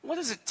what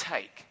does it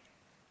take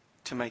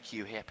to make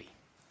you happy?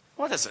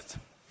 What is it?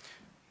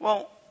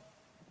 Well,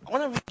 I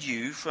want to read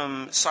you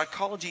from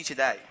Psychology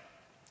Today.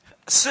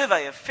 A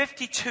survey of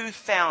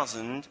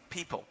 52,000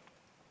 people,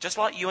 just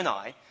like you and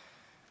I,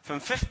 from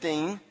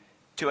 15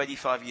 to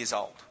 85 years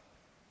old.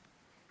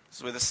 This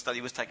is where this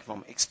study was taken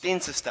from.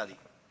 Extensive study.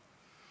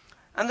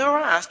 And they were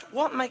asked,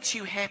 what makes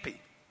you happy?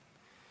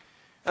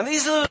 And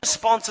these are the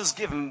responses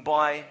given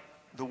by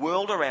the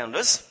world around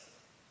us,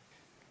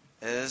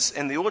 is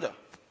in the order.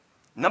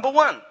 Number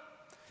 1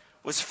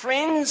 was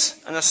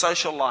friends and a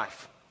social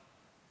life.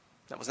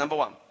 That was number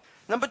 1.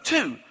 Number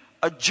 2,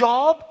 a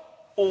job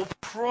or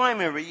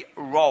primary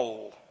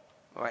role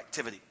or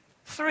activity.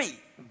 3,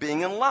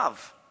 being in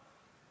love.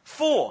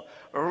 4,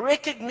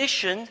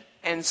 recognition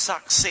and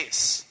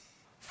success.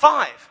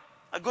 5,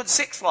 a good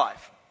sex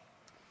life.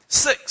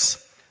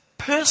 6,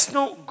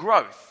 personal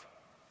growth.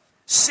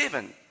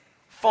 7,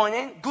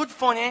 good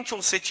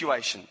financial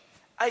situation.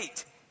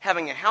 8,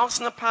 having a house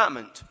and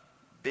apartment.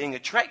 Being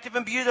attractive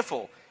and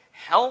beautiful.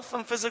 Health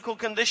and physical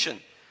condition.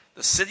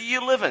 The city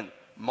you live in.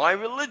 My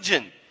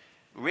religion.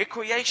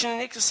 Recreation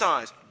and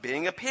exercise.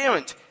 Being a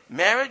parent.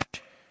 Marriage.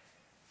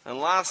 And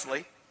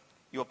lastly,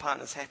 your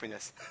partner's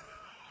happiness.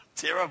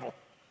 Terrible.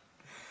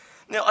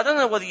 Now, I don't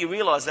know whether you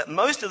realize that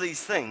most of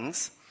these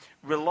things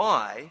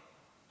rely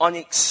on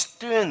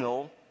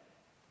external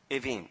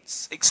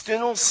events,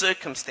 external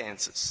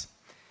circumstances.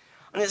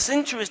 And it's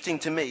interesting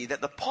to me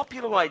that the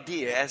popular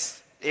idea,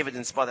 as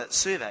evidenced by that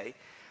survey,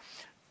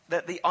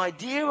 that the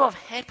idea of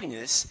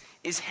happiness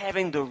is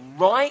having the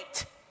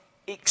right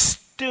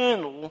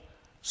external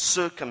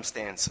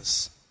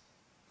circumstances.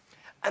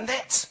 And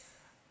that's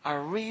a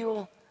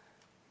real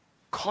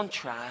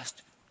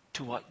contrast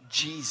to what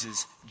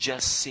Jesus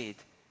just said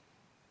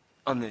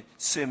on the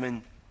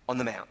Sermon on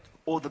the Mount,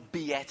 or the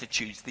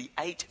Beatitudes, the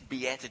 8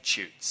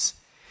 Beatitudes.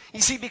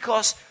 You see,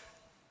 because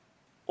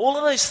all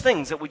of those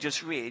things that we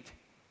just read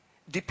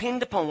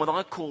depend upon what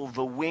I call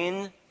the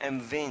when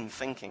and then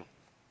thinking.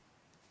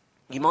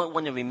 You might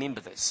want to remember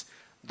this.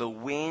 The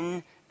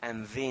when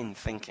and then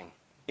thinking.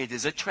 It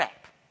is a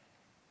trap.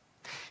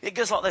 It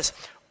goes like this.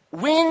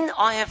 When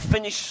I have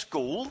finished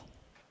school,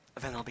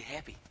 then I'll be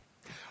happy.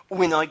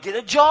 When I get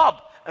a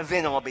job,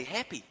 then I'll be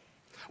happy.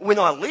 When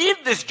I leave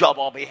this job,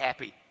 I'll be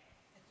happy.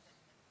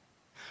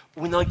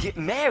 When I get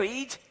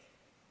married,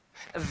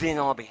 then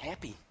I'll be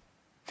happy.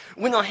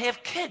 When I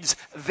have kids,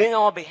 then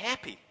I'll be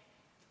happy.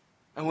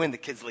 And when the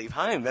kids leave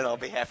home, then I'll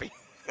be happy.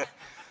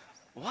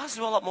 Why is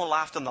there a lot more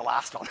laughter than the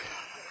last one?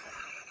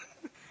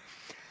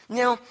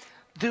 Now,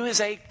 there is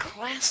a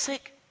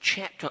classic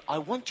chapter. I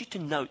want you to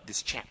note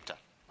this chapter.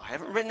 I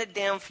haven't written it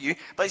down for you,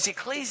 but it's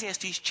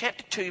Ecclesiastes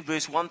chapter 2,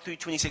 verse 1 through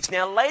 26.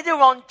 Now, later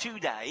on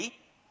today,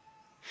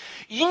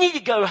 you need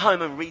to go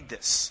home and read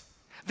this.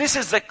 This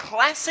is the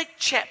classic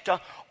chapter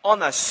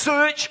on a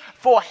search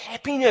for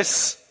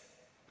happiness.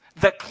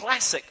 The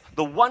classic,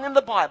 the one in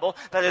the Bible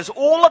that is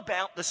all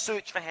about the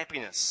search for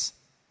happiness.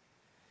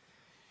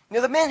 Now,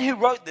 the man who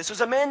wrote this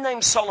was a man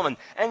named Solomon,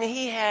 and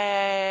he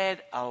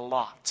had a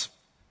lot.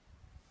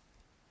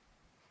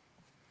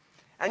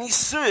 And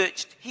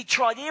he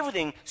tried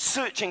everything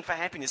searching for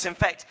happiness. In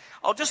fact,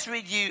 I'll just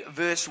read you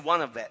verse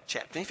 1 of that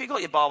chapter. If you've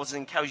got your Bibles, I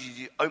encourage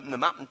you to open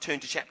them up and turn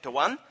to chapter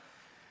 1.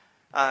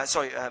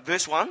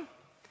 Verse 1.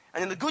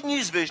 And in the Good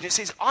News version, it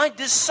says, I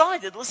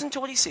decided, listen to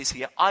what he says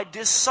here, I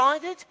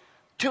decided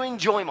to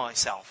enjoy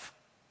myself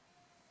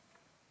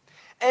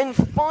and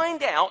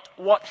find out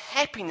what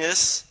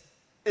happiness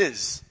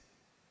is.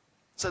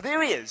 So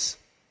there he is,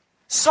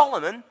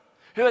 Solomon,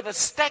 who had a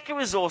stack of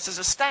resources,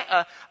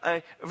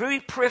 a very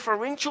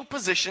preferential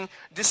position,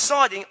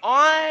 deciding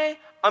I'm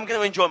going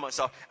to enjoy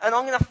myself and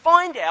I'm going to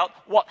find out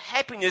what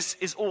happiness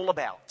is all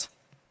about.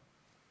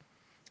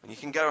 And you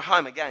can go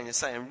home again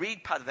and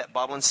read part of that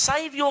Bible and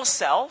save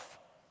yourself.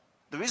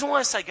 The reason why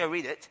I say go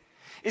read it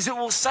is it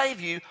will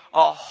save you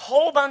a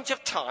whole bunch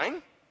of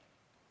time,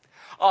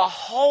 a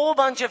whole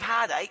bunch of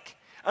heartache,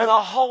 and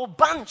a whole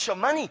bunch of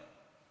money.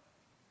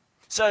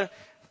 So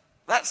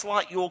that's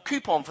like your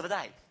coupon for the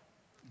day.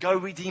 Go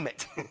redeem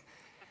it.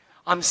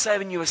 I'm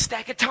saving you a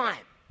stack of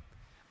time.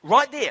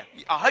 Right there.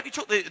 I hope you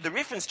took the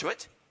reference to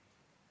it.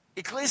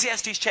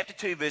 Ecclesiastes chapter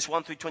 2, verse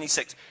 1 through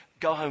 26.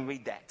 Go home and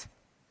read that.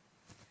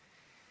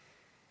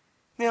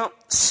 Now,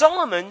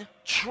 Solomon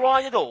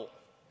tried it all.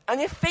 And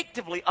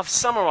effectively, I've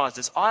summarized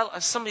this.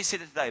 As somebody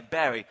said it today,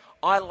 Barry,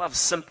 I love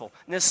simple.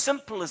 Now,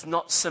 simple is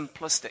not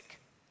simplistic.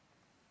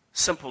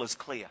 Simple is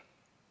clear.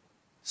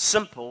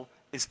 Simple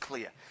is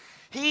clear.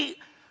 He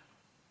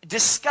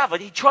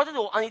tried it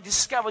all, and he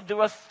discovered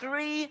there are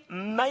 3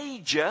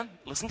 major,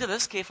 listen to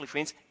this carefully,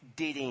 friends,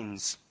 dead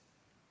ends.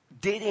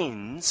 Dead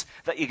ends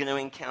that you're going to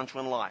encounter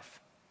in life.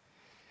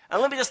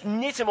 And let me just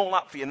net them all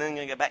up for you, and then I'm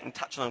going to go back and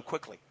touch on them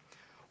quickly.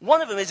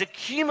 One of them is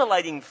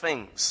accumulating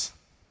things.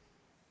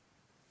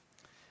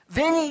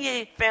 Then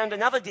he found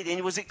another dead end.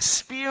 He was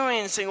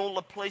experiencing all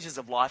the pleasures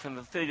of life, and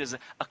the third is a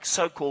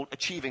so-called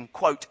achieving,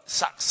 quote,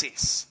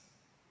 success.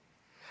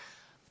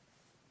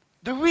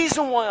 The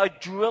reason why I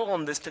drill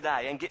on this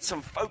today and get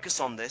some focus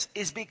on this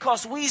is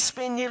because we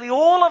spend nearly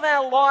all of our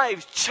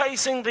lives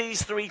chasing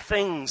these three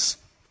things.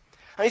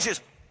 And he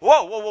says,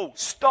 whoa, whoa, whoa,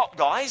 stop,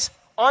 guys.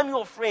 I'm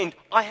your friend.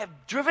 I have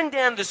driven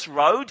down this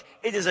road.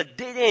 It is a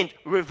dead end.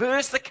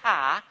 Reverse the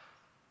car.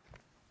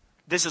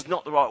 This is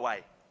not the right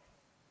way.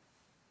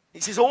 He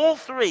says all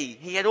three.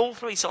 He had all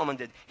three, Solomon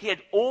did. He had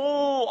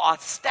all a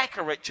stack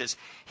of riches.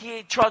 He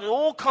had tried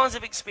all kinds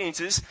of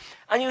experiences.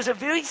 And he was a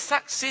very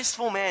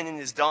successful man in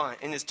his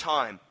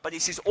time. But he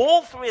says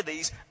all three of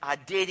these are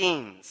dead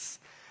ends.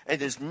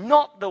 It is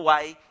not the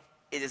way.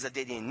 It is a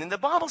dead end. And the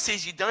Bible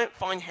says you don't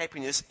find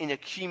happiness in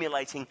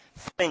accumulating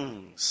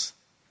things.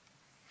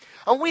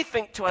 And we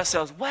think to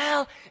ourselves,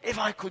 well, if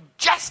I could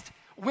just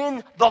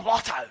win the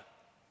lotto,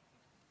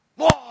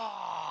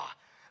 whoa,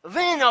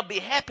 then I'll be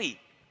happy.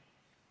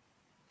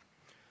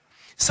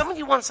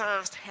 Somebody once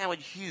asked Howard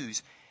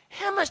Hughes,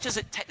 how much does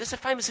it take? This is a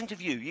famous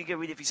interview. You go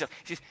read it for yourself.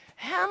 He says,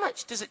 how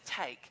much does it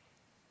take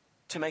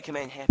to make a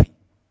man happy?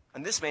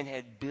 And this man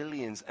had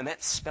billions, and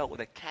that's spelt with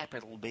a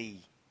capital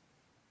B.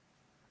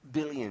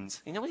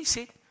 Billions. You know what he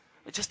said?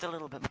 Just a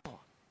little bit more.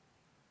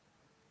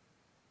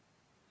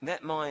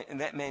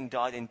 And that man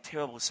died in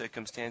terrible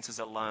circumstances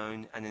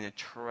alone and in a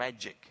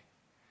tragic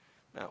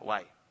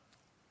way.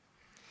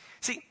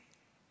 See,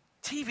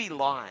 TV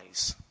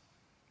lies.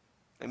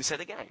 Let me say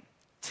it again.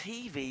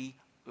 TV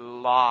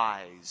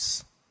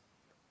lies.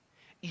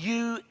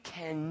 You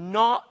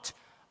cannot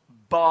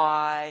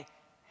buy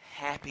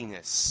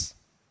happiness.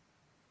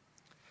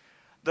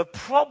 The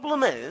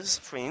problem is,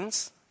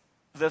 friends,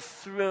 the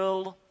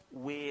thrill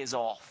wears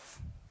off.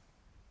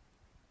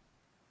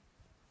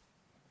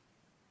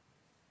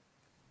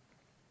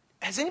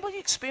 Has anybody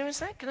experienced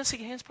that? Can I see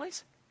your hands,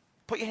 please?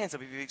 Put your hands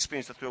up if you've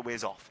experienced the thrill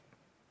wears off.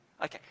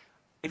 Okay.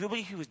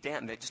 Everybody who was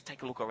down there, just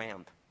take a look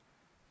around.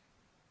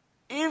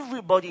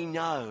 Everybody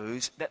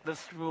knows that the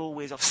thrill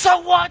wears off. So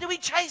why do we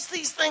chase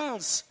these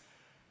things?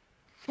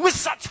 With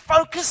such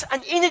focus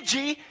and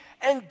energy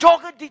and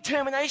dogged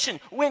determination.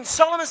 When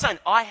Solomon's saying,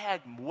 I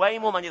had way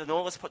more money than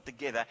all of us put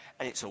together,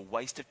 and it's a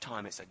waste of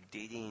time. It's a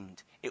dead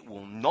end. It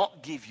will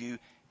not give you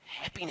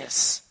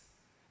happiness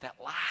that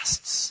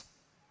lasts.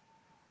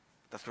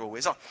 The thrill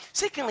wears off.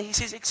 Secondly, he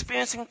says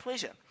experiencing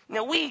pleasure.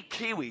 Now, we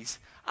Kiwis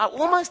are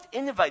almost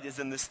innovators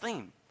in this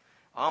theme.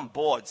 I'm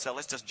bored, so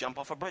let's just jump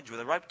off a bridge with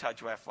a rope tied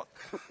to our foot.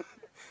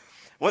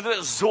 Whether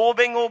it's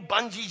zorbing or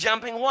bungee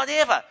jumping,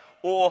 whatever.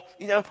 Or,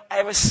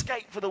 our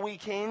escape for the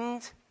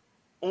weekend.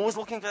 Always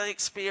looking for that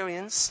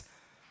experience.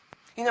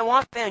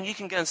 I found you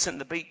can go and sit on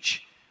the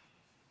beach.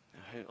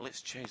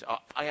 Let's choose.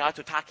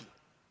 Aiatotaki.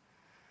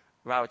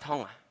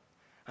 Rarotonga.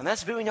 And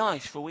that's very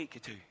nice for a week or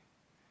two.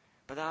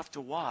 But after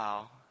a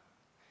while,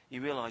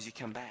 you realise you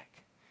come back.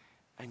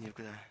 And you've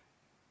got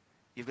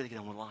to get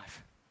on with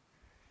life.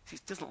 See,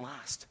 it doesn't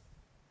last.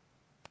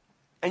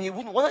 And you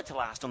wouldn't want it to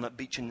last on that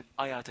beach in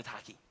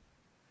Aiatotaki.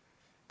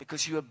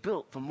 Because you are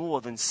built for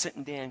more than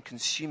sitting down,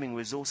 consuming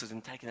resources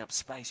and taking up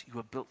space. You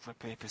are built for a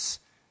purpose.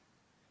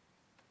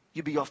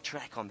 You'd be off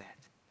track on that.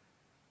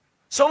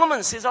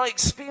 Solomon says, I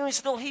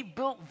experienced it all. He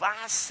built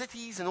vast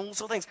cities and all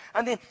sorts of things.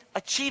 And then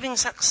achieving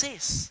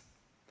success.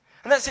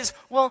 And that says,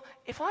 well,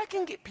 if I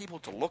can get people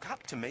to look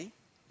up to me,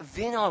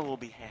 then I will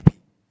be happy.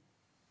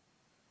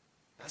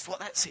 That's what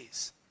that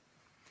says.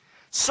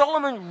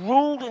 Solomon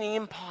ruled an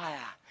empire.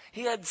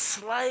 He had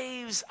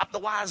slaves up the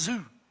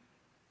wazoo.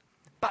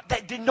 But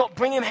that did not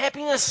bring him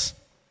happiness.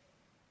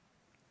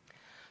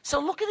 So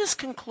look at his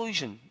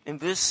conclusion in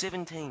verse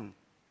 17.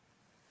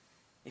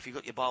 If you've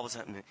got your Bibles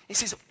open there. He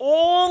says,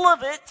 all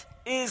of it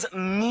is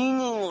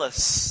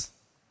meaningless.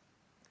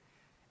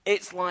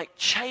 It's like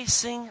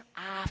chasing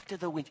after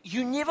the wind.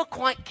 You never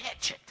quite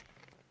catch it.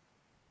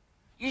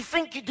 You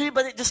think you do,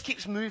 but it just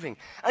keeps moving.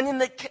 And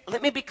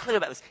let me be clear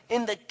about this.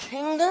 In the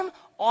kingdom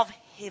of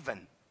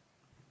heaven,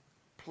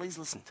 please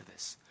listen to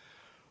this.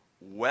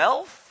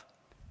 Wealth,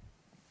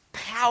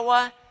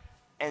 power,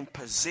 and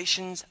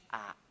possessions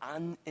are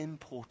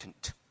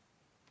unimportant.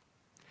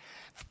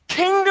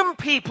 Kingdom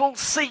people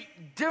seek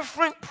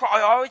different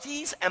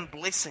priorities and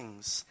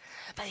blessings.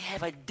 They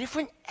have a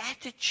different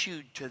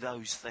attitude to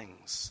those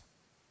things.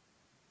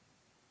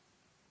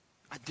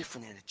 A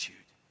different attitude.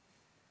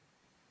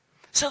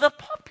 So the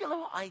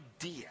popular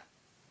idea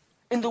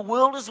in the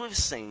world as we've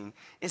seen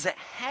is that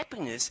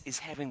happiness is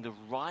having the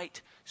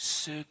right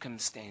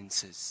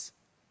circumstances.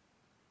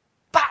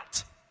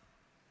 But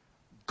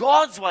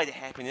God's way to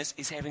happiness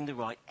is having the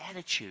right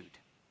attitude.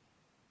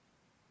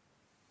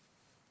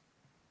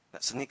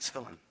 That's the next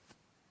fill-in.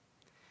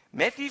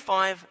 Matthew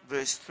 5,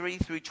 verse 3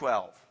 through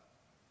 12.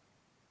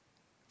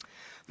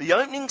 The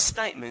opening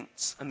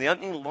statements and the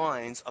opening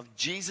lines of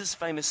Jesus'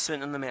 famous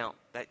Sermon on the Mount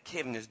that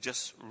Kevin has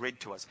just read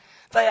to us.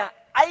 They are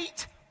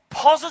 8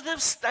 positive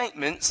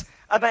statements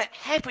about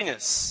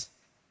happiness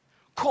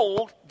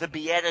called the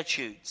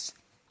Beatitudes.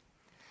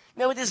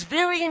 Now, it is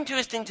very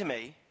interesting to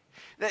me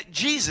that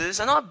Jesus,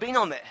 and I've been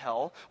on that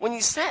hill, when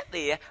he sat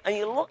there and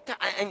he looked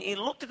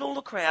at all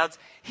the crowds,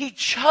 he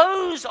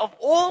chose of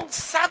all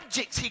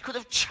subjects he could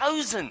have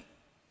chosen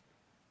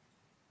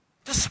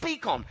to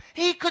speak on.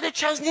 He could have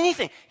chosen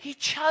anything. He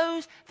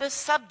chose the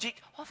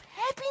subject of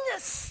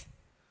happiness.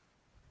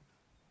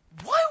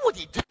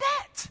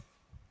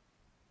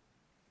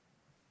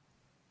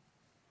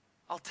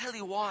 I'll tell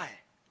you why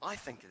I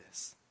think it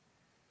is.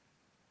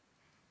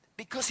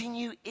 Because he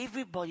knew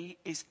everybody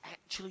is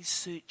actually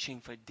searching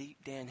for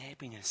deep down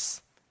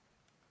happiness.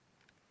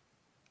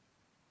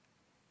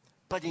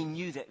 But he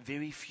knew that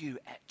very few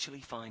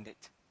actually find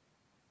it.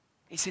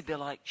 He said they're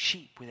like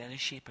sheep without a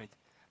shepherd.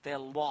 They're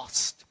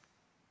lost.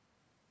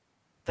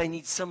 They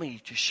need somebody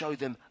to show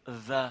them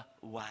the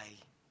way.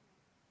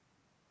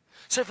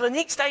 So for the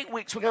next 8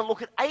 weeks, we're going to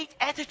look at 8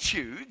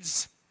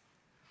 attitudes,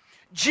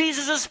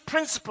 Jesus'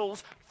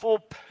 principles for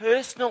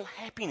personal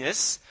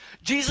happiness,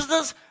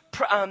 Jesus'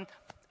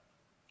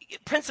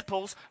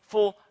 principles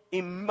for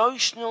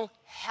emotional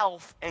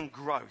health and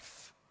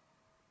growth.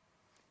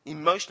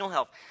 Emotional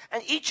health.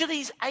 And each of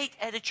these 8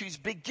 attitudes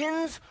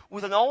begins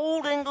with an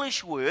old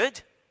English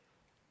word,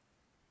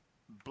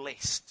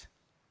 blessed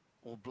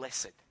or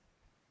blessed.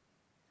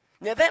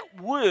 Now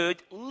that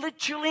word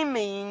literally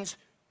means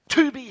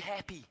to be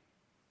happy.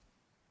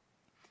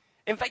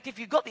 In fact, if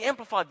you've got the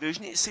Amplified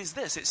Version, it says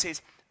this. It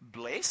says,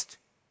 blessed,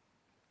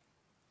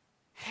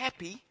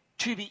 happy,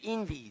 to be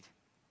envied.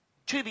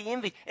 To be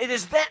envied. It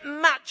is that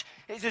much.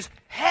 It is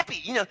happy.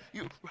 You know,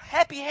 you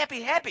happy,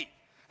 happy, happy.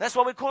 That's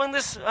why we're calling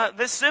this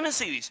sermon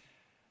series.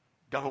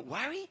 Don't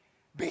worry,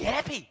 be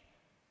happy.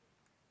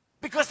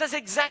 Because that's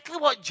exactly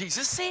what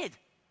Jesus said.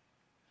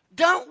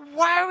 Don't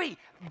worry,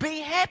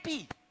 be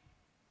happy.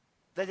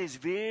 That is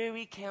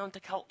very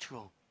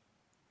countercultural.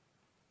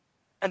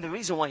 And the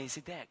reason why he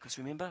said that, because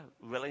remember,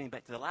 relating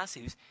back to the last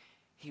series,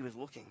 he was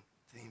looking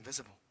to the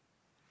invisible.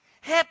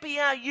 Happy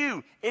are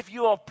you if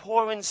you are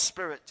poor in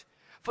spirit,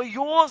 for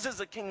yours is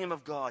the kingdom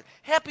of God.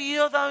 Happy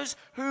are those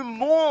who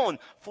mourn,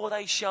 for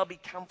they shall be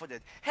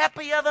comforted.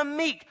 Happy are the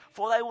meek,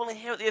 for they will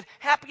inherit the earth.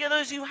 Happy are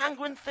those who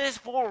hunger and thirst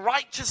for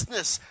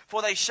righteousness,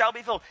 for they shall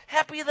be filled.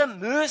 Happy are the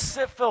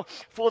merciful,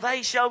 for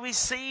they shall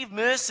receive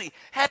mercy.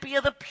 Happy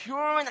are the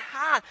pure in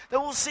heart, they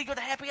will see God.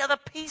 Happy are the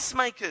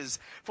peacemakers,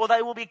 for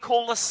they will be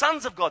called the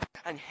sons of God.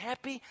 And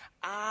happy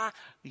are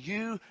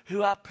you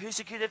who are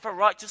persecuted for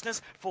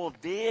righteousness, for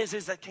theirs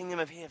is the kingdom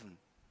of heaven.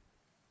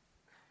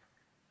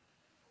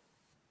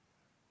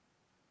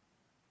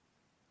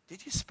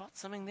 Did you spot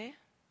something there?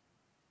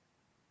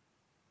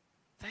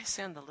 They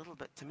sound a little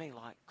bit to me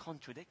like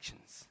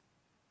contradictions.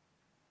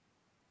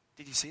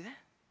 Did you see that?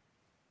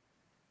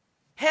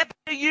 Happy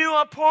are you who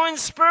are poor in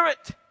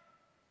spirit.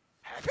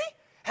 Happy?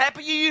 Happy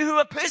are you who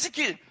are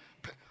persecuted.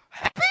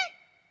 Happy?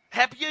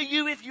 Happy are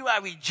you if you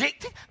are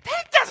rejected.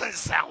 That doesn't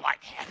sound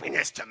like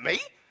happiness to me.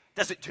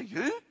 Does it to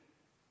you?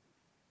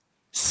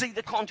 See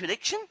the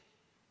contradiction?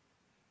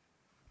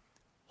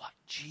 What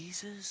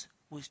Jesus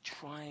was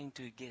trying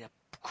to get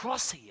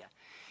across here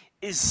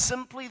is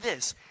simply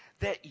this,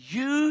 that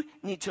you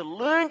need to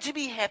learn to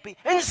be happy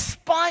in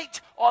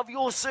spite of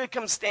your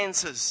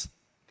circumstances.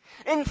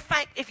 In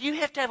fact, if you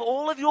have to have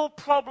all of your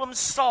problems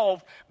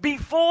solved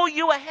before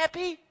you are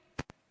happy,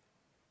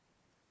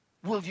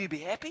 will you be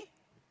happy?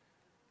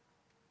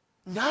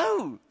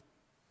 No,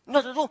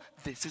 not at all.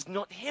 This is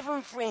not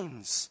heaven,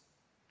 friends.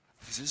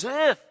 This is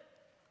earth.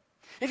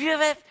 If you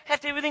have to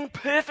have everything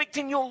perfect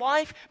in your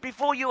life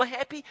before you are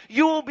happy,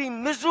 you will be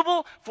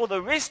miserable for the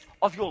rest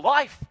of your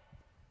life.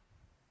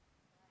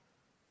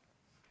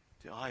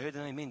 I heard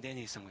an amen down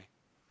here somewhere.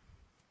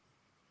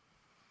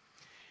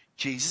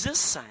 Jesus is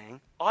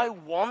saying, I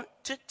want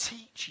to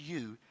teach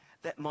you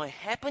that my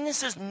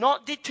happiness is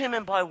not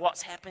determined by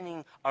what's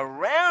happening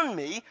around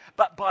me,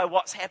 but by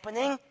what's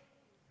happening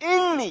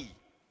in me.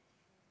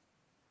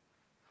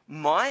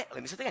 Let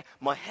me say that again.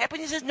 My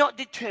happiness is not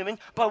determined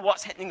by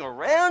what's happening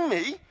around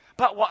me,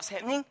 but what's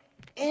happening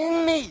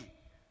in me.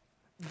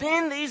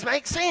 Then these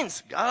make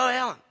sense. Go,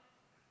 Alan.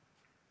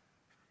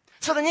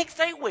 So the next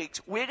 8 weeks,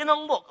 we're going to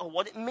look at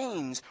what it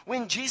means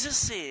when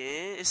Jesus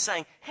is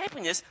saying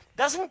happiness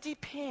doesn't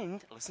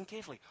depend, listen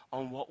carefully,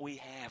 on what we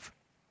have.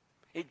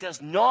 It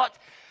does not.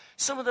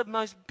 Some of the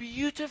most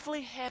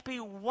beautifully happy,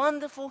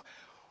 wonderful,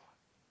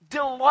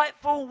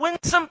 delightful,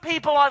 winsome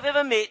people I've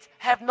ever met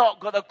have not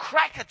got a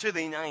cracker to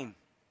their name.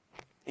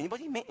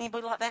 Anybody met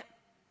anybody like that?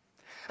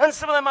 And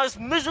some of the most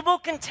miserable,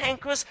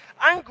 cantankerous,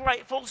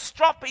 ungrateful,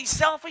 stroppy,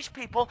 selfish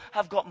people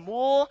have got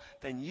more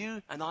than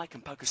you and I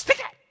can poke a stick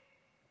at.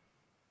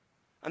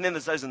 And then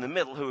there's those in the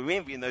middle who are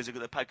envying those who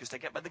got the poke a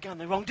stick at, but they're going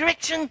the wrong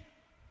direction.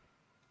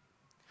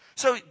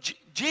 So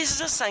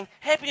Jesus is saying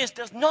happiness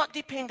does not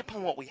depend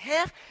upon what we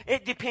have.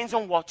 It depends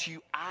on what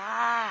you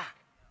are.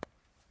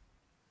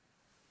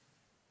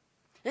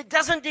 It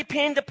doesn't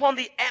depend upon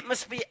the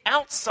atmosphere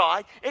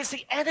outside. It's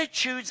the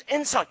attitudes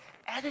inside.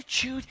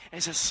 Attitude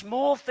is a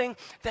small thing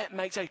that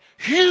makes a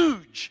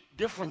huge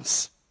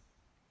difference.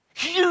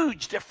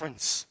 Huge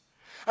difference.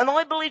 And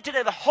I believe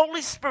today the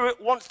Holy Spirit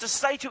wants to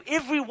say to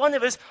every one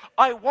of us,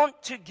 I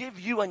want to give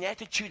you an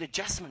attitude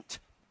adjustment.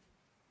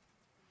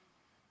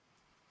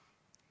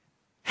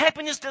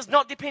 Happiness does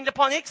not depend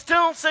upon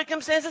external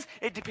circumstances.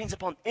 It depends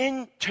upon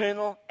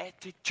internal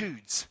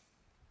attitudes.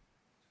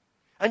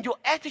 And your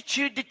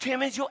attitude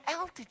determines your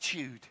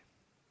altitude.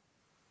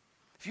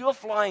 If you're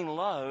flying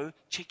low,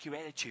 check your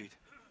attitude.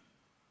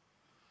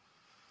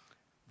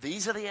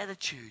 These are the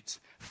attitudes.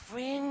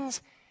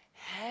 Friends,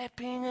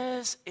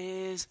 Happiness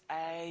is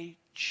a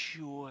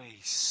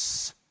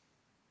choice.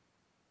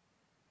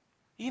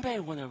 You may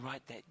want to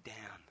write that down.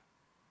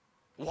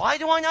 Why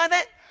do I know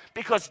that?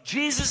 Because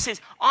Jesus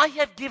says, I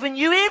have given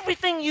you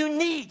everything you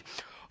need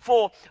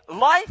for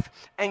life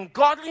and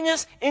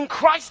godliness in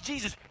Christ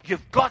Jesus.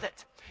 You've got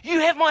it. You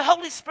have my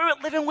Holy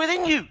Spirit living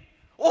within you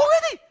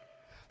already.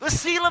 The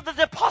seal of the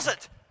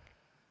deposit.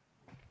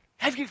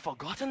 Have you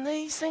forgotten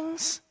these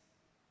things?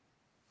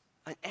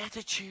 An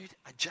attitude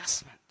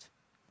adjustment.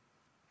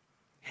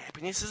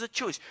 Happiness is a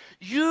choice.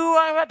 You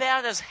are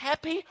about as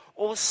happy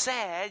or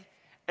sad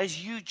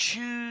as you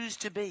choose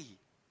to be.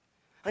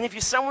 And if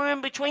you're somewhere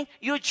in between,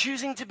 you're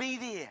choosing to be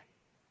there.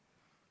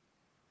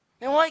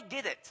 Now, I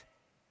get it,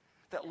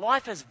 that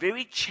life has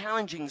very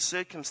challenging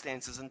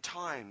circumstances and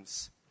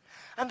times.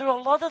 And there are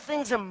a lot of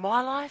things in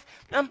my life,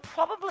 and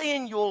probably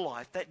in your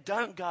life, that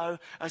don't go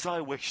as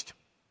I wished.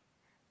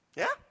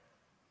 Yeah?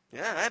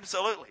 Yeah,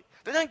 absolutely.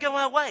 They don't go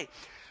our way.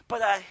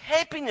 But our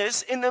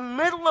happiness in the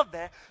middle of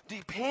that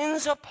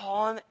depends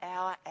upon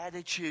our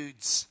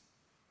attitudes.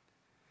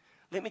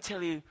 Let me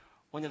tell you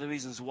one of the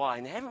reasons why.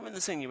 And I haven't written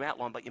this in your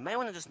outline, but you may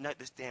want to just note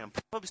this down.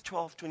 Proverbs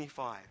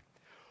 12:25.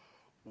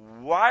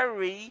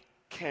 Worry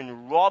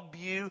can rob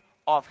you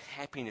of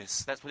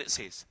happiness. That's what it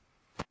says.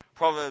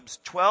 Proverbs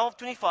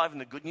 12:25 in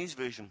the Good News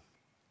Version.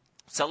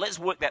 So let's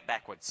work that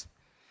backwards.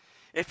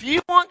 If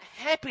you want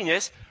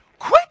happiness,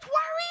 quit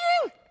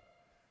worrying.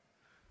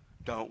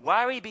 Don't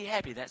worry, be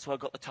happy. That's where I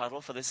got the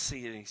title for this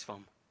series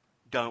from.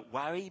 Don't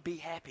worry, be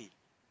happy.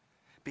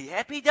 Be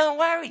happy, don't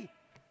worry.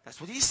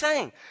 That's what he's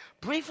saying.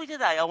 Briefly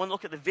today, I want to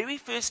look at the very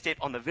first step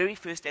on the very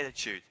first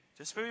attitude.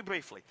 Just very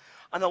briefly.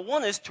 And I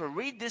want us to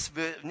read this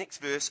next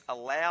verse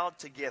aloud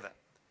together.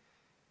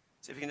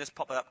 So if you can just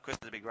pop it up, Chris,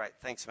 that'd be great.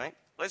 Thanks, mate.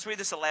 Let's read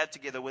this aloud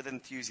together with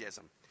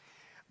enthusiasm.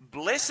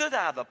 Blessed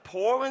are the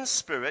poor in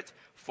spirit,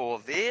 for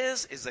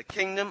theirs is the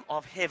kingdom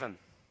of heaven.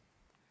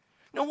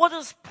 Now, what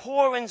does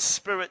poor in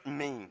spirit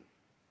mean?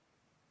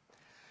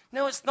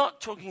 No, it's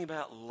not talking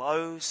about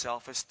low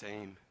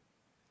self-esteem.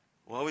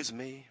 Woe is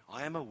me,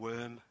 I am a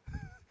worm.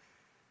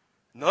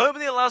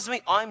 Nobody loves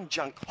me, I'm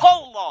junk.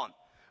 Hold on.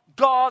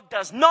 God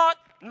does not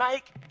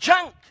make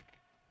junk.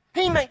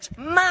 He makes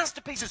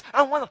masterpieces.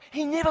 And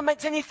he never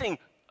makes anything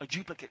a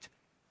duplicate.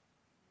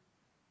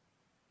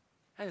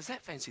 How does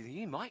that fancy to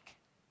you, Mike?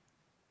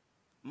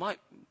 Mike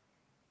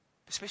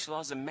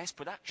specializes in mass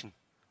production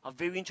of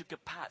very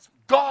intricate parts.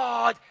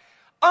 God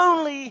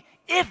only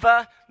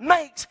ever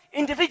makes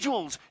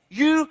individuals.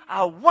 You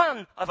are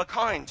one of a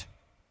kind.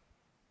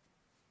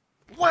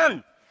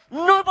 One.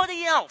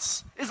 Nobody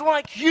else is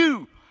like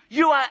you.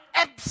 You are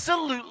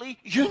absolutely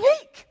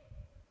unique.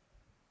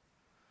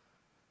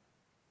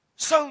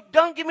 So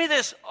don't give me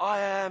this, I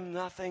am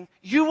nothing.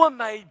 You were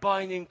made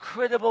by an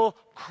incredible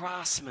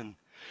craftsman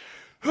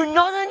who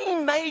not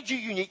only made you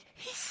unique,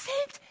 he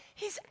sent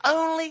his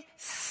only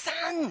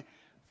son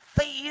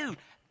for you.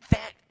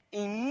 That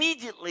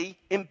immediately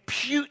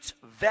imputes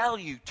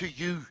value to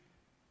you.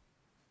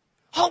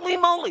 Holy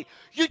moly,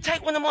 you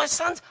take one of my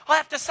sons, I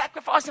have to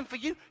sacrifice him for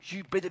you.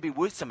 You better be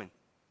worth something.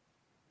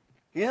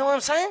 You know what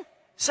I'm saying?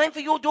 Same for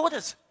your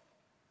daughters.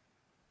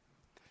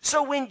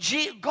 So when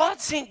God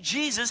sent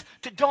Jesus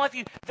to die for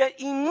you, that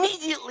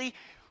immediately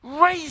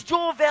raised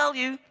your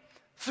value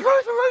through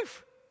the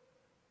roof.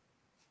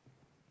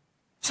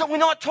 So we're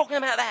not talking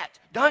about that.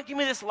 Don't give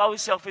me this low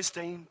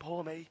self-esteem,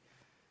 poor me.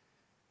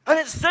 And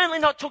it's certainly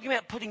not talking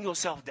about putting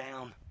yourself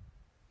down.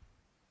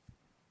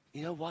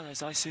 You know what?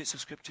 As I search the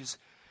scriptures,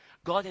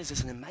 God has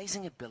this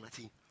amazing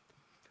ability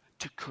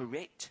to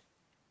correct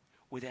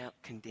without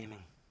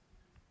condemning.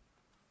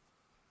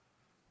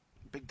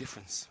 Big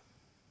difference.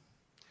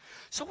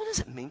 So what does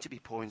it mean to be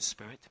poor in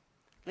spirit?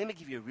 Let me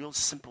give you a real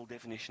simple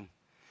definition.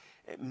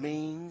 It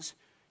means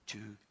to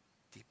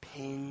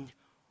depend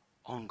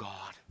on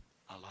God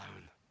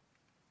alone.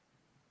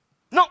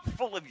 Not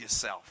full of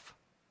yourself.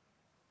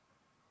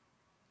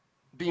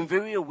 Being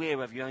very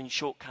aware of your own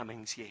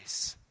shortcomings,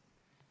 yes.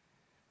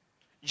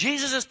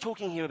 Jesus is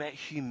talking here about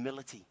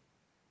humility.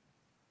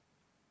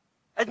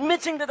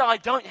 Admitting that I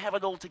don't have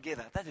it all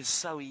together. That is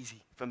so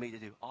easy for me to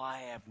do. I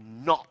have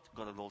not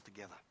got it all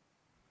together.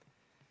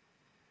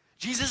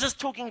 Jesus is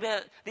talking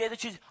about the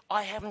attitude,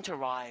 I haven't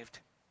arrived.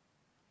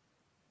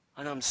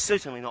 And I'm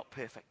certainly not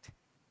perfect.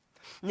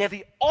 Now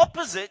the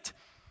opposite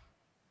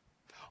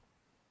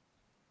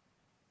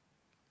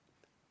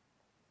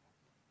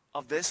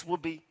of this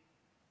would be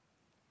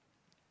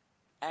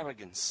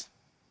arrogance.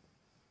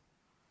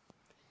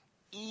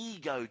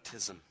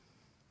 Egotism.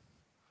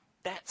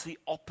 That's the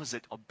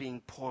opposite of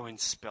being poor in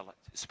spirit.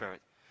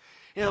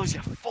 In other words,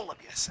 you're full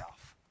of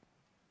yourself.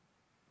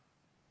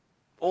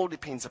 All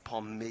depends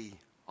upon me.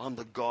 I'm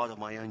the God of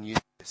my own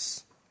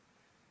universe.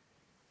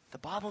 The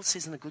Bible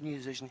says in the Good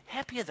News Version,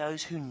 happy are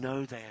those who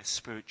know they are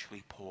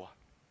spiritually poor.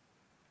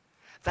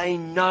 They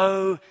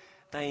know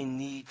they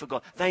need for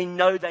God. They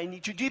know they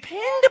need to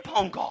depend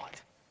upon God.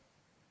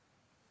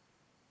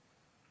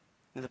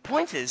 Now the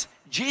point is,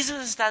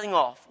 Jesus is starting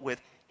off with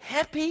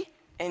happy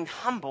and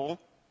humble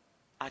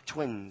are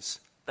twins.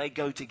 They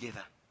go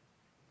together.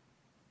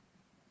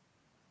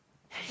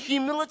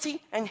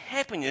 Humility and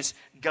happiness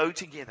go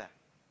together.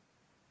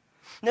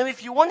 Now,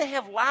 if you want to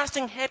have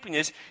lasting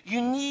happiness,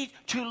 you need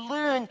to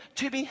learn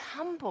to be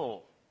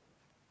humble.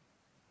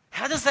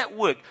 How does that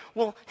work?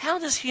 Well, how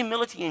does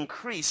humility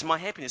increase my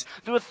happiness?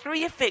 There are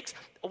three effects.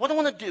 What I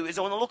want to do is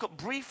I want to look at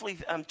briefly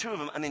two of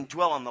them and then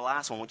dwell on the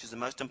last one, which is the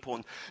most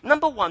important.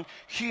 Number one,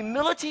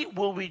 humility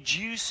will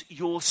reduce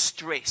your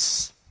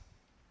stress.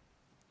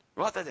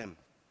 Write that in.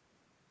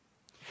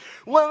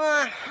 When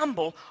I'm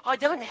humble, I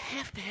don't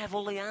have to have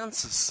all the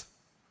answers.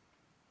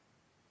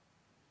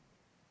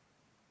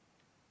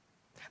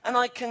 And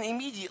I can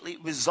immediately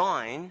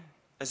resign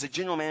as the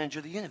general manager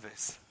of the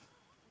universe,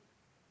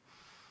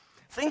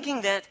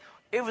 thinking that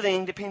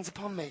everything depends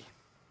upon me.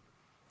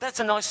 That's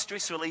a nice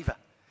stress reliever.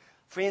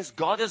 Friends,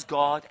 God is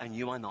God and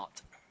you are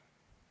not.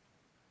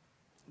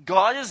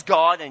 God is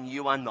God and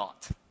you are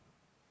not.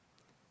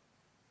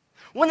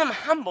 When I'm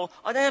humble,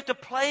 I don't have to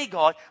play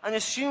God and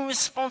assume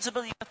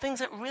responsibility for things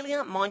that really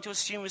aren't mine to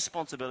assume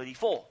responsibility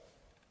for.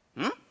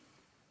 And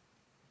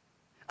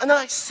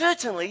I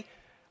certainly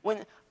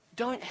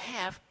don't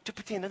have to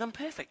pretend that I'm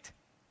perfect.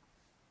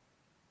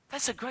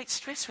 That's a great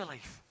stress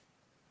relief.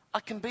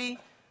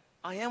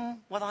 I am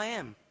what I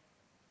am.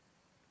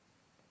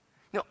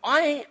 Now,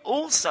 I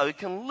also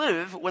can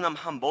live, when I'm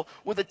humble,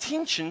 with a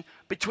tension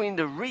between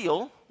the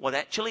real, what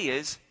actually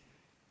is,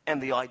 and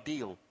the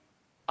ideal.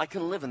 I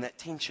can live in that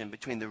tension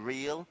between the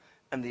real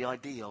and the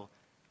ideal,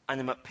 and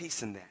I'm at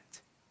peace in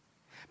that.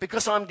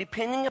 Because I'm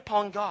depending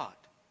upon God.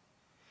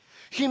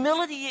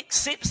 Humility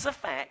accepts the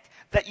fact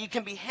that you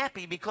can be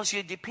happy because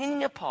you're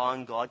depending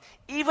upon God,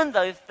 even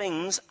though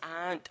things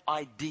aren't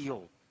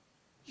ideal.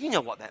 You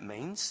know what that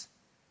means.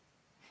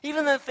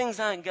 Even though things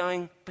aren't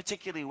going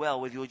particularly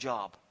well with your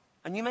job,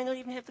 and you may not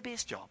even have the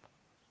best job,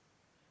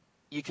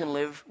 you can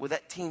live with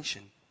that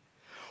tension.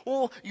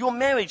 Or your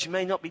marriage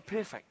may not be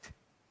perfect.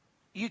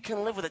 You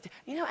can live with it.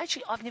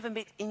 Actually, I've never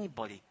met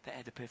anybody that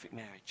had a perfect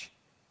marriage.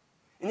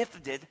 And if they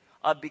did,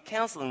 I'd be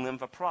counseling them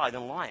for pride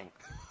and lying.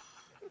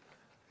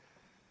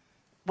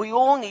 We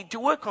all need to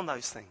work on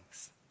those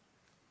things.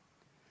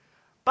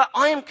 But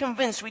I am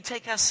convinced we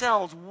take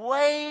ourselves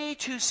way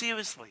too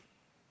seriously.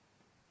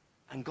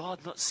 And God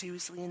not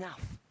seriously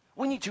enough.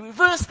 We need to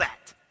reverse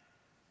that.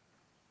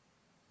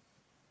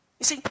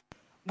 You see,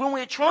 when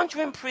we're trying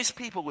to impress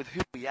people with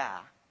who we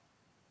are,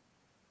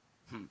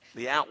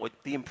 the outward,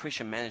 the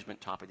impression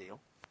management type of deal,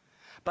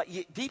 but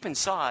yet deep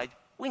inside,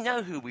 we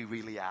know who we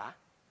really are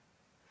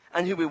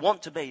and who we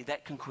want to be,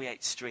 that can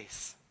create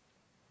stress.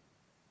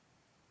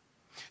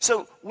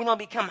 So when I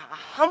become a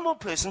humble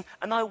person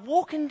and I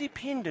walk in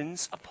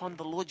dependence upon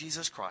the Lord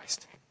Jesus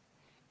Christ,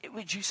 it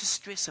reduces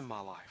stress in my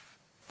life.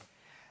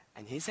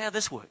 And here's how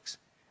this works.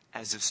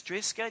 As the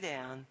stress goes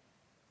down,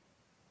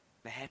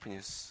 the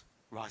happiness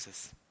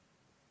rises.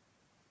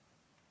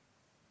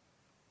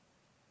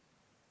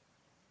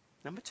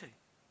 Number two,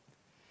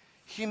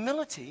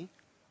 humility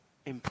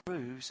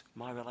improves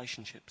my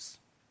relationships.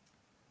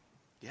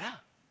 Yeah.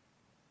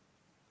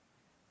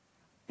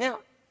 Now,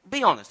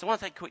 be honest. I want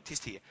to take a quick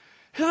test here.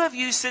 Who of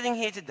you sitting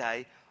here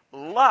today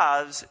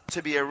loves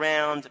to be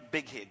around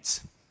big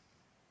heads?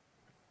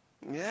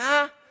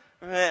 Yeah?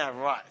 Yeah,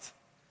 right.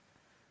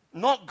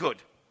 Not good.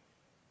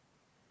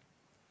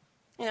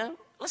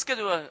 Let's go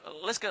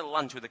to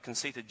lunch with a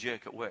conceited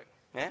jerk at work.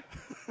 Yeah?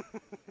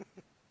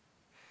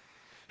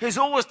 Who's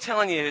always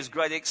telling you his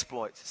great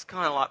exploits. It's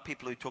kind of like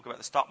people who talk about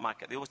the stock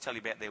market. They always tell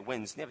you about their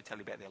wins, never tell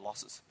you about their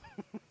losses.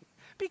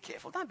 Be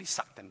careful. Don't be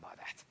sucked in by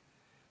that.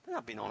 They're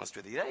not being honest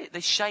with you.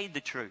 They shade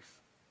the truth.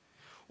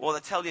 Or they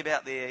tell you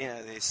about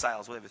their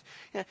sales, whatever.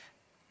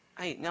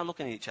 Hey, now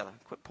looking at each other.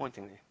 Quit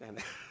pointing there.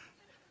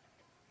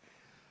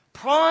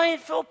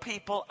 Prideful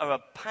people are a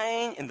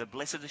pain in the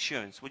blessed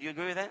assurance. Would you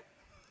agree with that?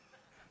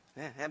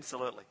 Yeah,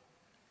 absolutely.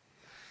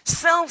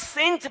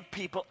 Self-centered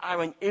people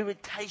are an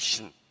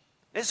irritation.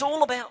 It's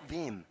all about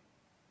them.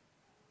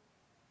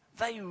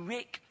 They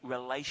wreck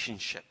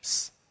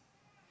relationships.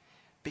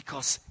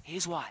 Because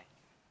here's why.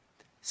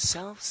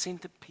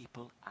 Self-centered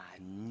people are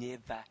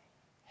never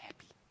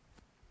happy.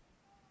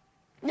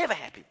 Never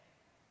happy.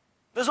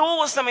 There's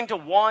always something to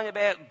whine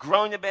about,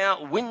 groan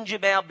about, whinge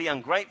about, be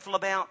ungrateful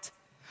about.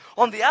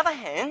 On the other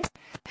hand,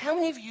 how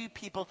many of you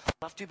people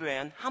love to be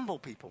around humble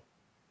people?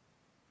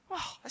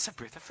 Oh, that's a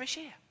breath of fresh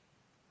air.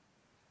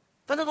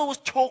 They're not always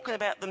talking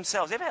about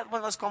themselves. Ever had one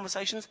of those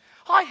conversations?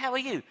 Hi, how are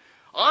you?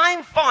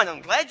 I'm fine,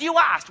 I'm glad you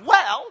asked.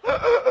 Well,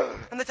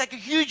 and they take a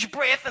huge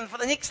breath and for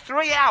the next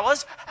 3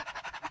 hours,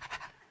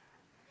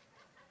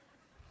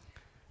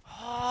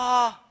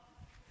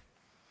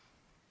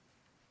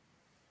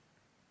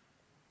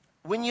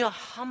 when you're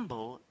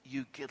humble,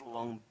 you get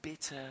along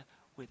better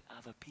with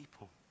other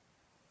people.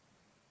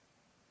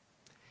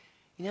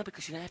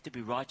 Because you don't have to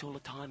be right all the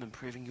time and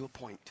proving your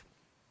point.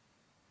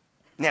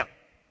 Now,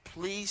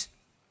 please,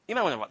 you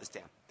may want to write this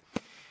down.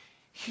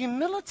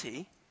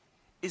 Humility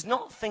is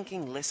not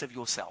thinking less of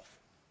yourself.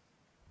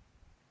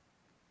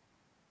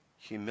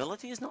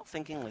 Humility is not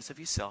thinking less of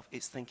yourself,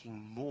 it's thinking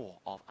more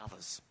of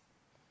others.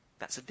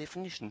 That's a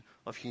definition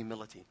of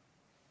humility.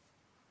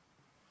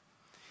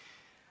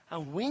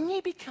 And when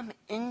you become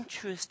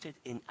interested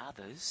in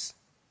others,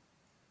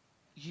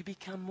 you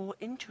become more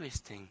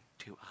interesting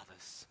to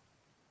others.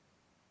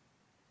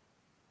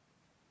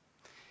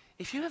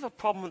 If you have a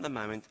problem at the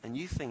moment and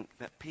you think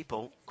that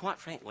people, quite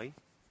frankly,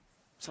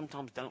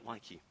 sometimes don't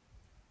like you,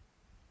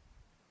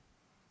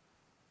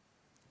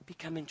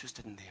 become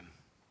interested in them.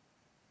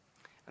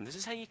 And this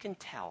is how you can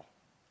tell.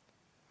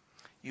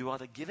 You are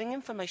either giving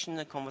information in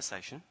a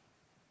conversation,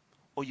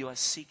 or you are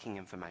seeking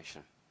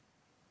information.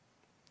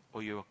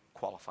 Or you're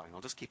qualifying.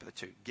 I'll just keep it at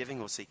two, giving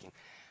or seeking.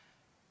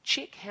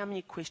 Check how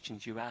many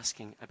questions you're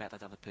asking about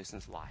that other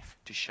person's life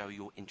to show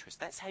your interest.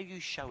 That's how you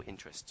show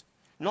interest.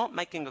 Not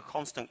making a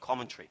constant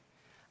commentary.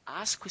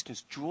 Ask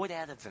questions, draw it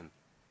out of them.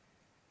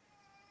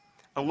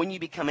 And when you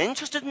become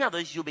interested in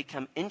others, you'll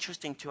become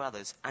interesting to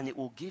others, and it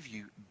will give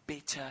you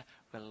better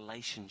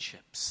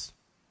relationships.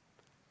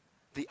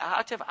 The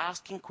art of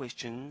asking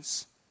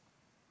questions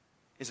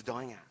is a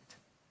dying art.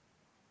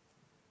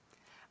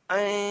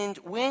 And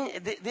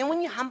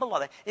when you're humble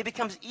like that, it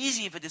becomes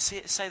easier for you to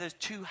say those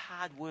two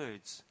hard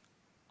words.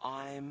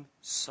 I'm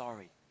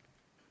sorry.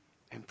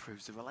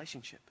 Improves the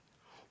relationship.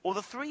 Or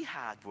the three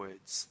hard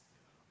words.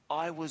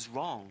 I was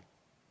wrong.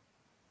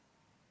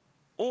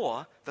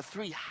 Or the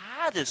three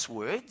hardest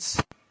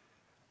words.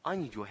 I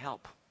need your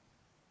help.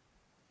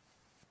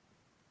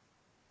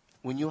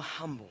 When you're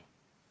humble.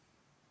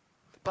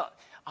 But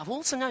I've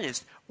also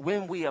noticed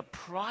when we are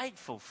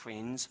prideful,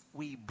 friends,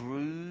 we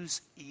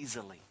bruise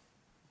easily.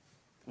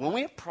 When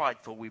we're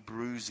prideful, we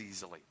bruise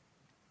easily.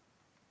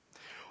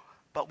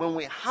 But when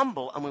we're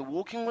humble and we're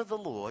walking with the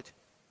Lord,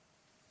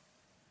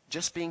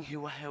 just being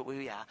who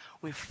we are,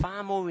 we're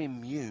far more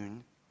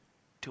immune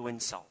to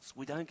insults.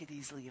 We don't get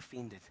easily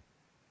offended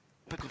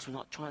because we're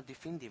not trying to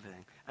defend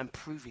everything and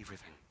prove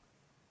everything.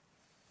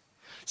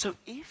 So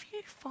if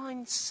you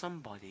find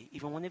somebody,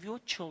 even one of your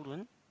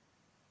children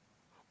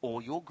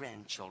or your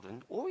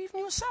grandchildren or even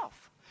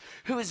yourself,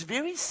 who is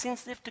very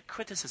sensitive to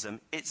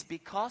criticism, it's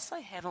because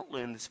they haven't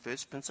learned this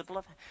first principle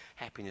of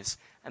happiness,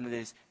 and that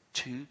is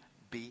to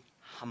be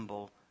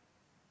humble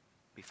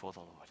before the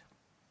Lord.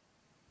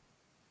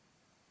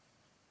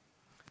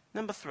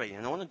 Number 3,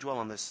 and I want to dwell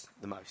on this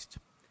the most.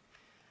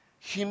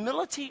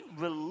 Humility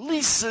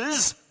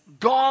releases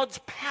God's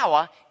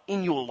power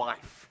in your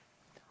life.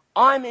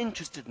 I'm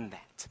interested in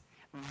that.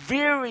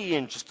 Very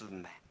interested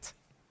in that.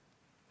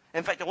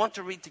 In fact, I want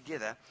to read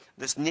together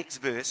this next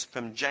verse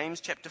from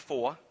James chapter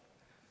 4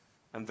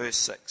 and verse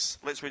 6.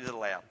 Let's read it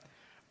aloud.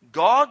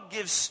 God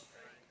gives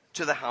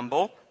to the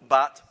humble,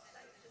 but...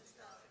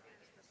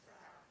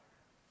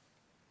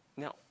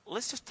 Now,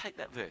 let's just take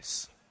that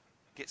verse.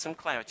 Get some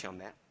clarity on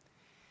that.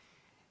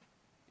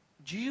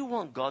 Do you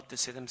want God to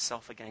set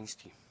himself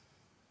against you?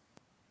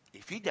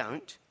 If you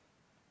don't,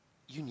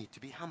 you need to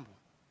be humble.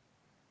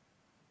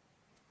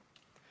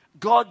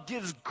 God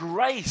gives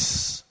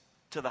grace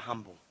to the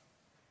humble,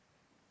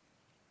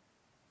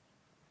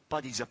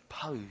 but he's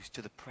opposed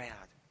to the proud,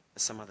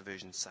 as some other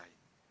versions say.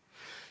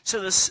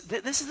 So this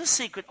is the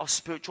secret of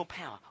spiritual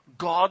power.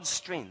 God's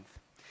strength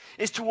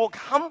is to walk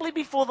humbly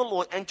before the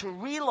Lord and to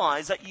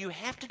realize that you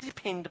have to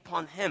depend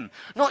upon him,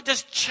 not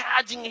just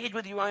charging ahead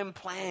with your own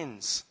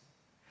plans.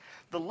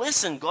 The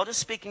lesson God is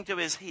speaking to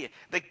is here.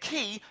 The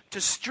key to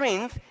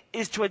strength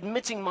is to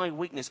admitting my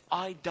weakness.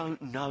 I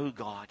don't know,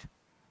 God,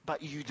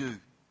 but you do.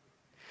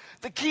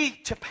 The key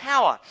to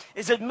power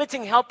is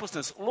admitting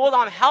helplessness. Lord,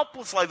 I'm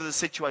helpless over the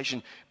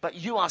situation, but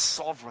you are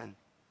sovereign.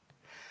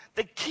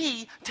 The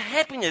key to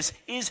happiness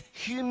is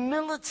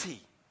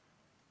humility.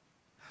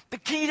 The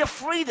key to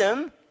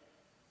freedom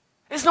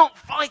is not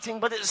fighting,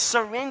 but it's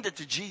surrender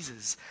to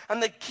Jesus.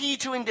 And the key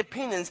to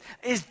independence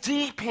is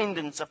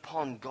dependence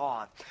upon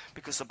God.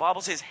 Because the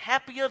Bible says,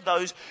 happy are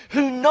those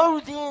who know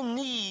their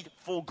need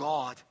for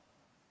God.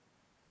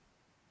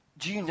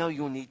 Do you know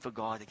your need for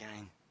God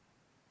again?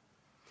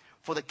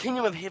 For the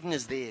kingdom of heaven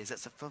is theirs.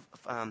 That's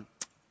a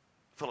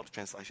Phillips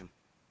translation.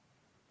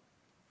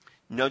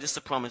 Notice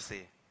the promise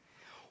there.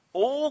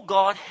 All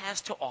God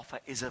has to offer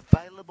is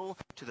available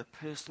to the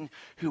person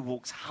who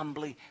walks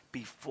humbly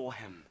before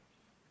him.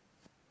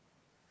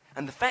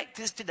 And the fact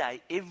is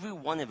today, every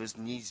one of us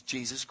needs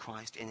Jesus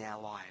Christ in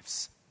our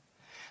lives.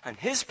 And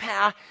his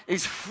power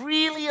is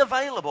freely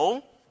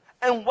available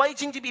and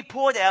waiting to be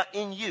poured out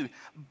in you.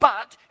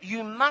 But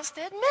you must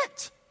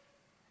admit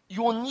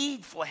your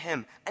need for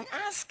him and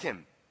ask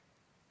him.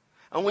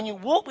 And when you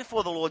walk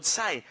before the Lord,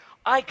 say,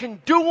 I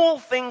can do all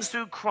things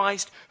through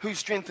Christ who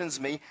strengthens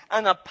me,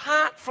 and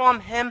apart from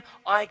him,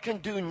 I can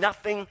do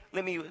nothing,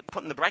 let me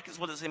put in the brackets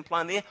what it's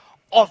implying there,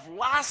 of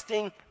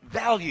lasting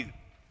value.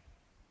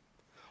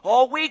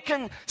 Or we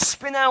can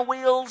spin our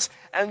wheels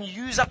and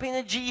use up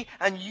energy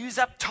and use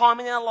up time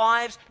in our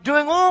lives,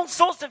 doing all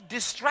sorts of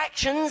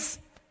distractions,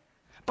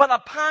 but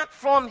apart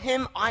from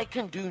him, I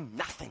can do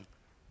nothing.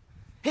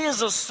 He is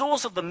the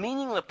source of the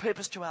meaning and the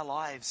purpose to our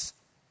lives.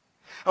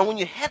 And when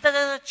you have that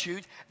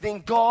attitude,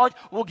 then God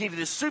will give you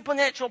the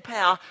supernatural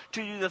power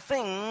to do the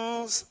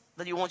things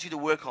that he wants you to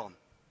work on.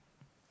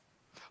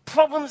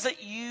 Problems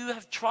that you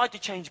have tried to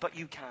change, but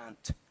you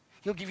can't.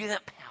 He'll give you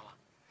that power.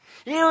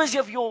 Areas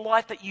of your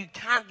life that you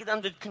can't get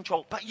under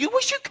control, but you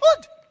wish you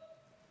could.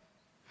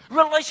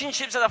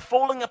 Relationships that are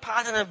falling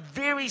apart and are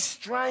very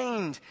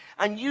strained,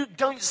 and you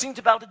don't seem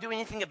to be able to do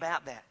anything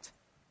about that.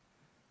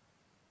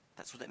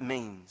 That's what it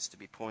means to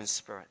be poor in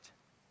spirit.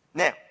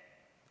 Now,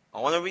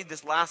 I want to read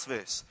this last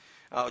verse.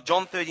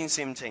 John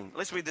 13:17.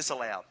 Let's read this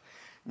aloud.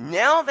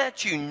 Now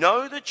that you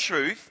know the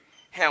truth,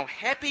 how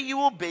happy you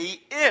will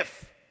be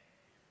if...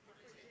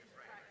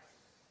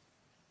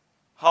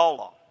 Hold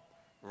on.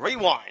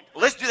 Rewind.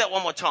 Let's do that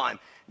one more time.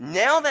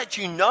 Now that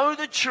you know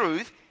the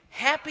truth,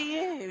 happy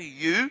are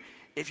you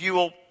if you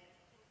will...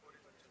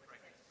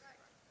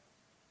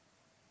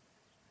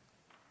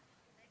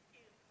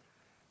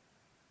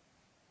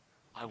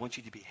 I want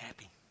you to be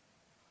happy.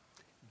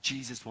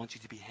 Jesus wants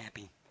you to be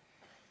happy.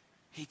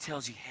 He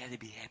tells you how to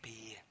be happy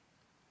here.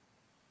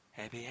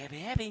 Happy, happy,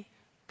 happy.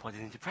 Put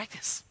it into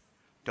practice.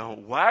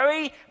 Don't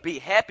worry, be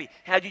happy.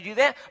 How do you do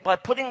that? By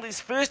putting this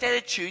first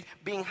attitude,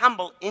 being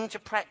humble, into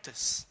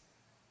practice.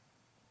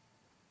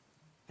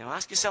 Now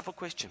ask yourself a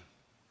question.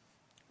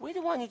 Where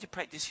do I need to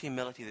practice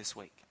humility this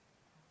week?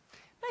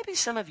 Maybe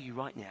some of you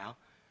right now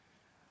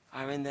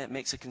are in that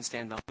Mexican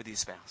standoff with your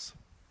spouse.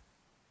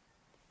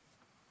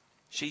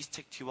 She's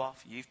ticked you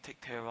off, you've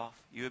ticked her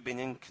off, you have been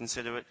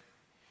inconsiderate,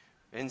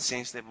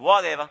 insensitive,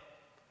 whatever.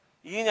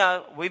 You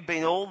know, we've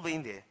all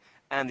been there,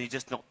 and you're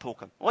just not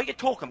talking. Well, you're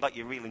talking, but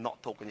you're really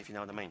not talking, if you know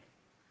what I mean.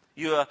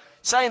 You're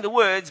saying the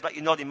words, but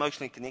you're not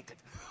emotionally connected.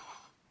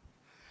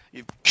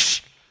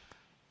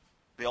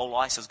 The old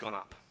ice has gone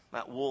up.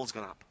 That wall's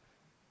gone up.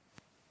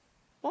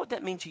 What would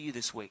that mean to you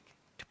this week,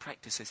 to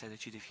practice this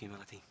attitude of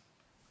humility?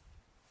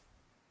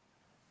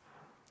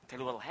 I'll tell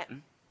you what will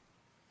happen.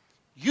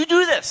 You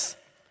do this,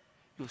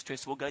 your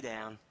stress will go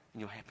down, and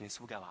your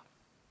happiness will go up.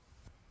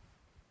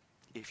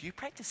 If you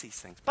practice these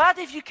things. But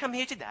if you come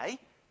here today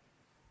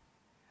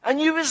and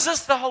you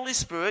resist the Holy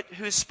Spirit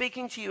who is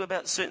speaking to you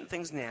about certain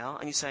things now,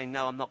 and you say,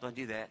 no, I'm not going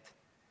to do that,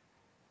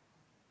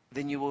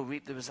 then you will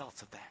reap the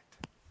results of that.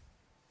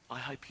 I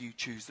hope you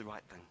choose the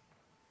right thing.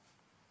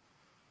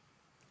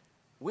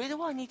 Where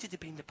do I need to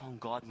depend upon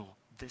God more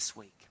this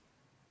week?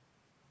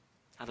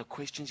 Are the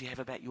questions you have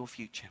about your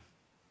future?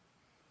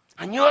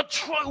 And you're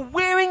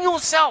wearing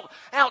yourself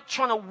out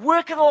trying to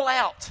work it all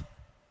out.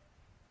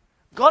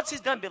 God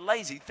says, don't be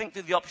lazy, think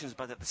through the options,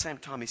 but at the same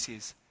time he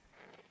says,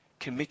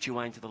 commit your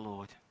way into the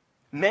Lord.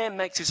 Man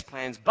makes his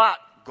plans, but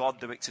God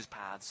directs his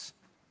paths.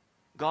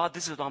 God,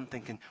 this is what I'm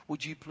thinking.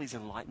 Would you please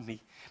enlighten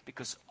me?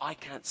 Because I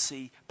can't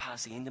see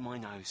past the end of my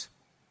nose.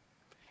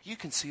 You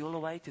can see all the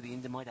way to the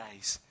end of my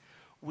days.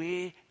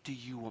 Where do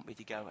you want me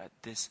to go at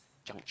this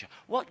juncture?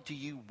 What do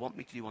you want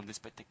me to do on this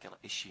particular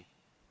issue?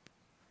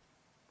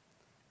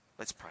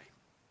 Let's pray.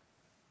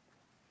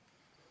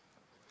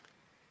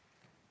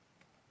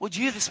 Would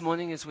you this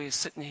morning, as we're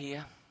sitting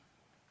here,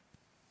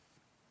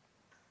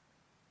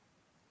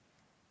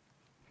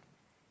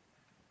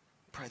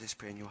 pray this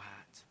prayer in your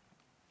heart?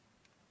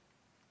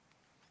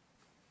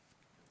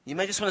 You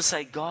may just want to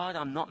say, God,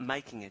 I'm not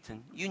making it.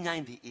 And you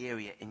name the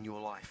area in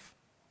your life.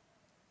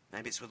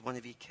 Maybe it's with one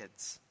of your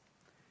kids.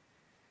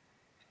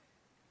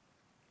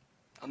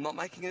 I'm not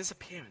making it as a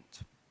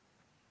parent.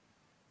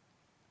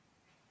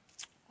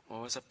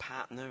 Or as a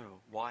partner, or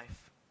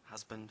wife,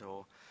 husband,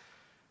 or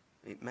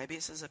maybe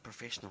it's as a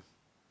professional.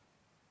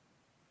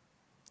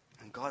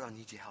 And God, I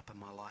need your help in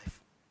my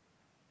life.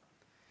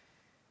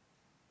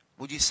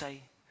 Would you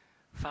say,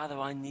 Father,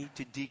 I need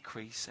to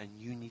decrease and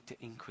you need to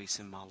increase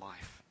in my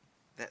life?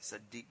 That's a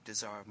deep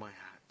desire of my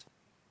heart.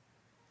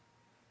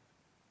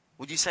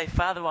 Would you say,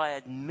 Father, I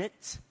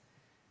admit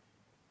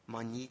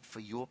my need for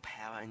your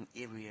power in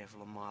every area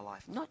of my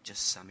life, not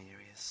just some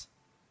areas.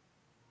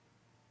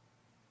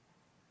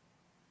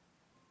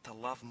 To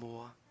love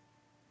more,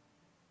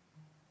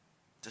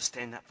 to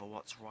stand up for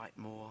what's right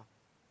more,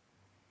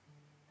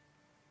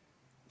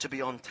 to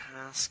be on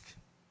task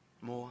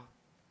more.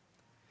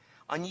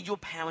 I need your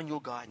power and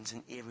your guidance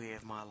in every area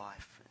of my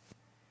life.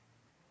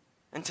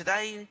 And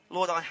today,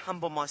 Lord, I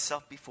humble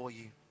myself before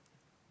you.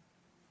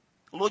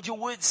 Lord, your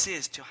word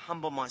says to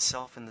humble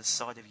myself in the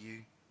sight of you.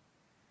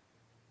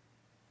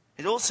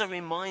 It also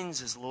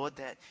reminds us, Lord,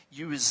 that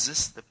you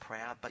resist the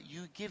proud, but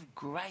you give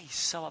grace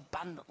so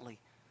abundantly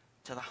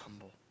to the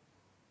humble.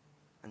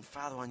 And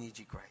Father, I need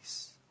your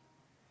grace.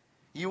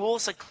 You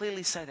also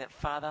clearly say that,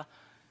 Father,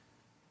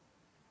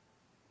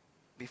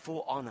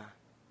 before honor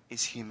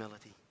is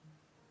humility.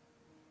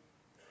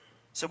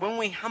 So when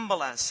we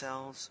humble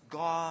ourselves,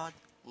 God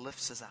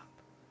lifts us up.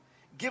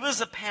 Give us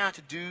the power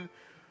to do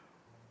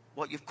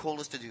what you've called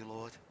us to do,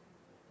 Lord.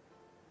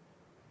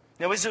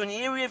 Now, is there an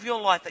area of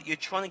your life that you're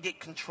trying to get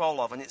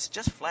control of and it's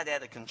just flat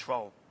out of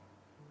control?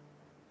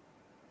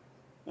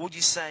 Would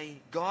you say,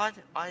 God,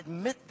 I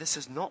admit this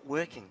is not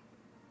working.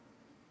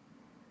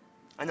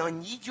 And I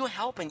need your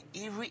help in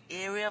every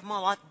area of my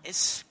life,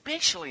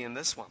 especially in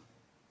this one.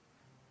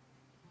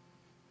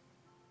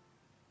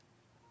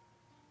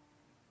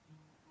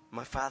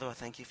 My Father, I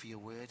thank you for your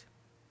word.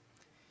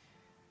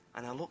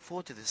 And I look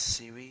forward to this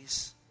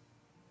series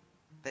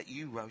that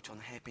you wrote on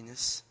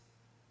happiness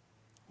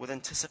with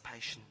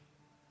anticipation.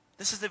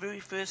 This is the very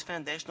first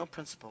foundational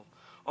principle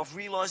of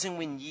realizing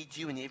we need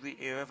you in every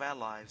area of our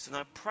lives. And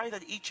I pray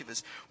that each of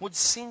us would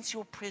sense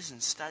your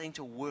presence starting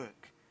to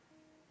work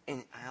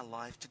in our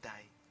life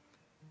today.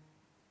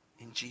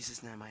 In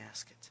Jesus' name I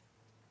ask it.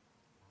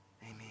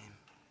 Amen.